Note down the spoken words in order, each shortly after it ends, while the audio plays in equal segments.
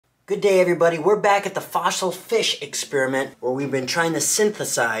Good day everybody, we're back at the fossil fish experiment where we've been trying to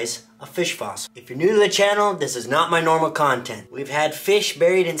synthesize a fish fossil. If you're new to the channel, this is not my normal content. We've had fish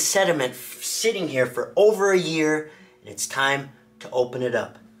buried in sediment sitting here for over a year and it's time to open it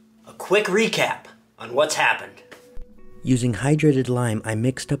up. A quick recap on what's happened. Using hydrated lime, I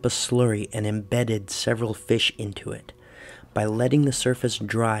mixed up a slurry and embedded several fish into it. By letting the surface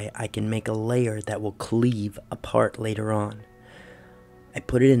dry, I can make a layer that will cleave apart later on. I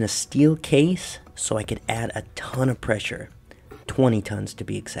put it in a steel case so I could add a ton of pressure, 20 tons to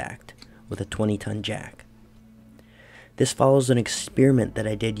be exact, with a 20-ton jack. This follows an experiment that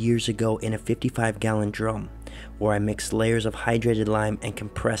I did years ago in a 55-gallon drum, where I mixed layers of hydrated lime and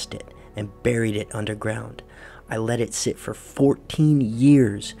compressed it and buried it underground. I let it sit for 14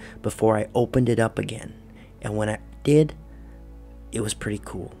 years before I opened it up again, and when I did, it was pretty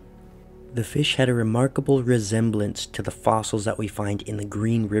cool. The fish had a remarkable resemblance to the fossils that we find in the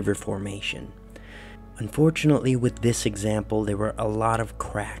Green River Formation. Unfortunately, with this example, there were a lot of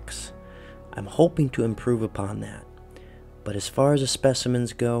cracks. I'm hoping to improve upon that. But as far as the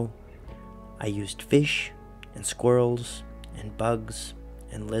specimens go, I used fish and squirrels and bugs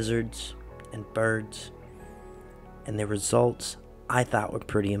and lizards and birds, and the results I thought were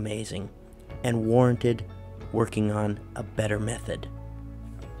pretty amazing and warranted working on a better method.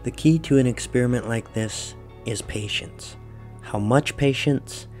 The key to an experiment like this is patience. How much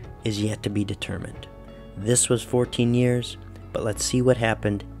patience is yet to be determined. This was 14 years, but let's see what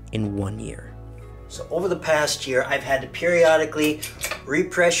happened in 1 year. So over the past year, I've had to periodically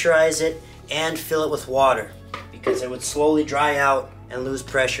repressurize it and fill it with water because it would slowly dry out and lose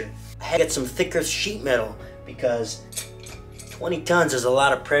pressure. I had to get some thicker sheet metal because 20 tons is a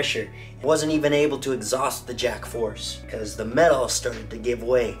lot of pressure. I wasn't even able to exhaust the jack force because the metal started to give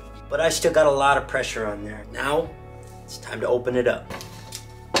way. But I still got a lot of pressure on there. Now, it's time to open it up.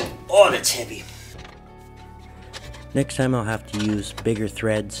 Oh, and it's heavy. Next time I'll have to use bigger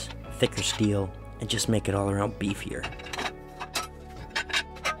threads, thicker steel, and just make it all around beefier.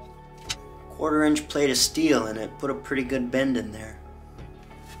 1/4-inch plate of steel and it put a pretty good bend in there.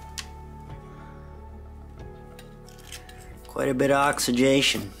 Quite a bit of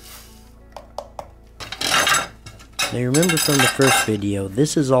oxidation. Now you remember from the first video,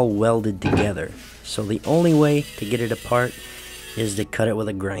 this is all welded together, so the only way to get it apart is to cut it with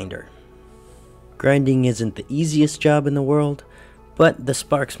a grinder. Grinding isn't the easiest job in the world, but the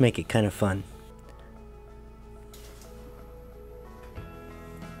sparks make it kind of fun.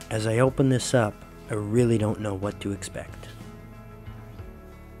 As I open this up, I really don't know what to expect.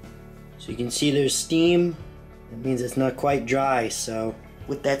 So you can see there's steam. That means it's not quite dry, so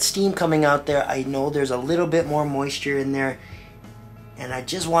with that steam coming out there, I know there's a little bit more moisture in there, and I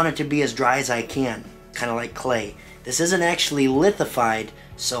just want it to be as dry as I can, kind of like clay. This isn't actually lithified,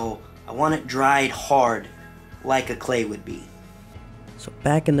 so I want it dried hard, like a clay would be. So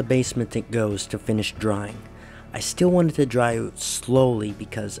back in the basement it goes to finish drying. I still want it to dry slowly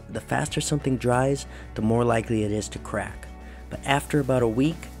because the faster something dries, the more likely it is to crack. But after about a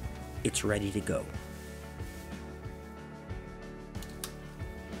week, it's ready to go.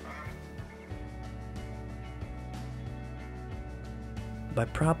 By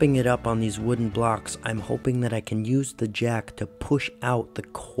propping it up on these wooden blocks, I'm hoping that I can use the jack to push out the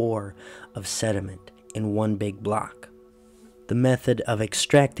core of sediment in one big block. The method of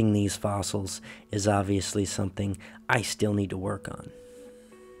extracting these fossils is obviously something I still need to work on.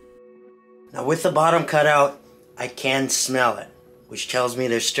 Now with the bottom cut out, I can smell it, which tells me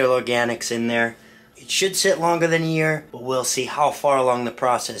there's still organics in there. It should sit longer than a year, but we'll see how far along the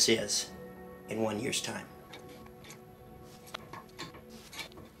process is in 1 year's time.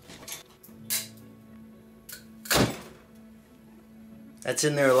 That's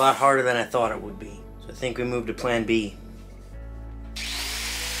in there a lot harder than I thought it would be. So I think we moved to plan B.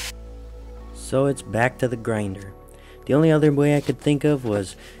 So it's back to the grinder. The only other way I could think of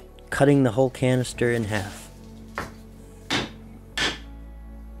was cutting the whole canister in half.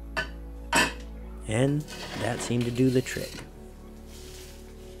 And that seemed to do the trick.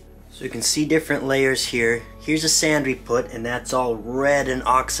 So you can see different layers here. Here's a sand we put, and that's all red and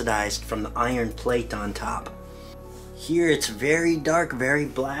oxidized from the iron plate on top. Here it's very dark, very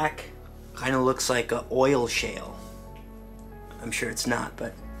black. Kind of looks like an oil shale. I'm sure it's not,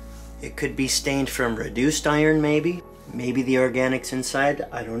 but it could be stained from reduced iron maybe. Maybe the organics inside,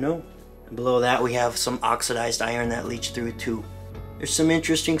 I don't know. And below that we have some oxidized iron that leached through too. There's some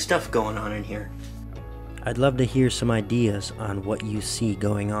interesting stuff going on in here. I'd love to hear some ideas on what you see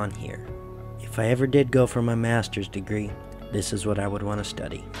going on here. If I ever did go for my master's degree, this is what I would want to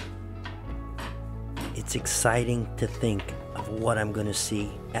study. It's exciting to think of what I'm gonna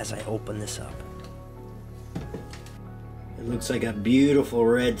see as I open this up. It looks like a beautiful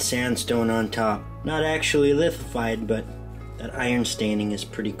red sandstone on top. Not actually lithified, but that iron staining is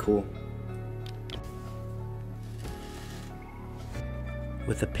pretty cool.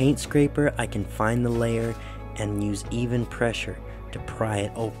 With a paint scraper, I can find the layer and use even pressure to pry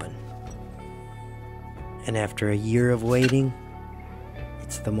it open. And after a year of waiting,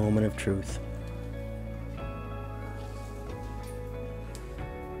 it's the moment of truth.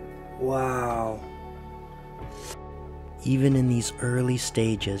 Wow. Even in these early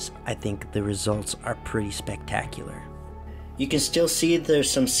stages, I think the results are pretty spectacular. You can still see there's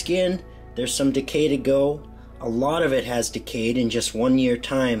some skin, there's some decay to go. A lot of it has decayed in just 1 year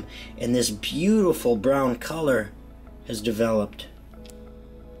time, and this beautiful brown color has developed,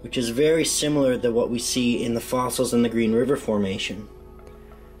 which is very similar to what we see in the fossils in the Green River Formation.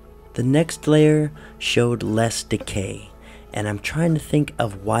 The next layer showed less decay, and I'm trying to think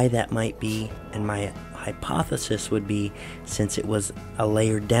of why that might be, and my hypothesis would be since it was a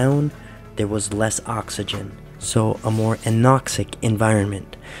layer down, there was less oxygen, so a more anoxic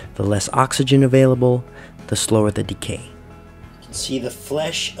environment. The less oxygen available, the slower the decay. You can see the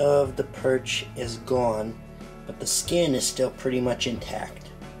flesh of the perch is gone, but the skin is still pretty much intact.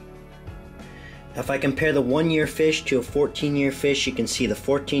 If I compare the 1 year fish to a 14-year fish, you can see the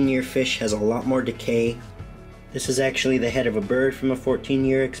 14-year fish has a lot more decay. This is actually the head of a bird from a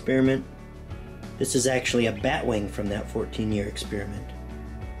 14-year experiment. This is actually a bat wing from that 14-year experiment.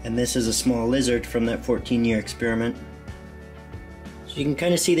 And this is a small lizard from that 14-year experiment. So you can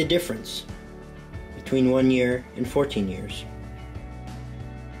kind of see the difference between 1 year and 14 years.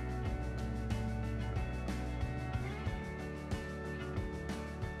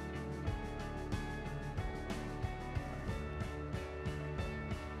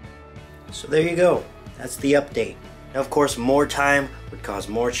 So there you go. That's the update. Now, of course, more time would cause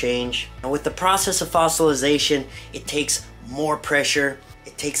more change. And with the process of fossilization, it takes more pressure.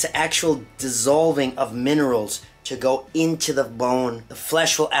 It takes the actual dissolving of minerals to go into the bone. The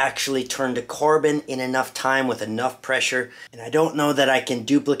flesh will actually turn to carbon in enough time with enough pressure. And I don't know that I can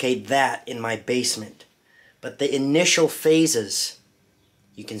duplicate that in my basement. But the initial phases,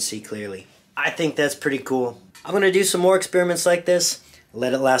 you can see clearly. I think that's pretty cool. I'm gonna do some more experiments like this.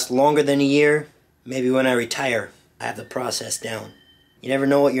 Let it last longer than a year. Maybe when I retire, I have the process down. You never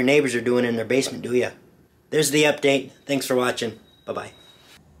know what your neighbors are doing in their basement, do ya? There's the update. Thanks for watching. Bye-bye.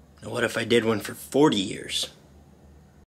 Now what if I did one for 40 years?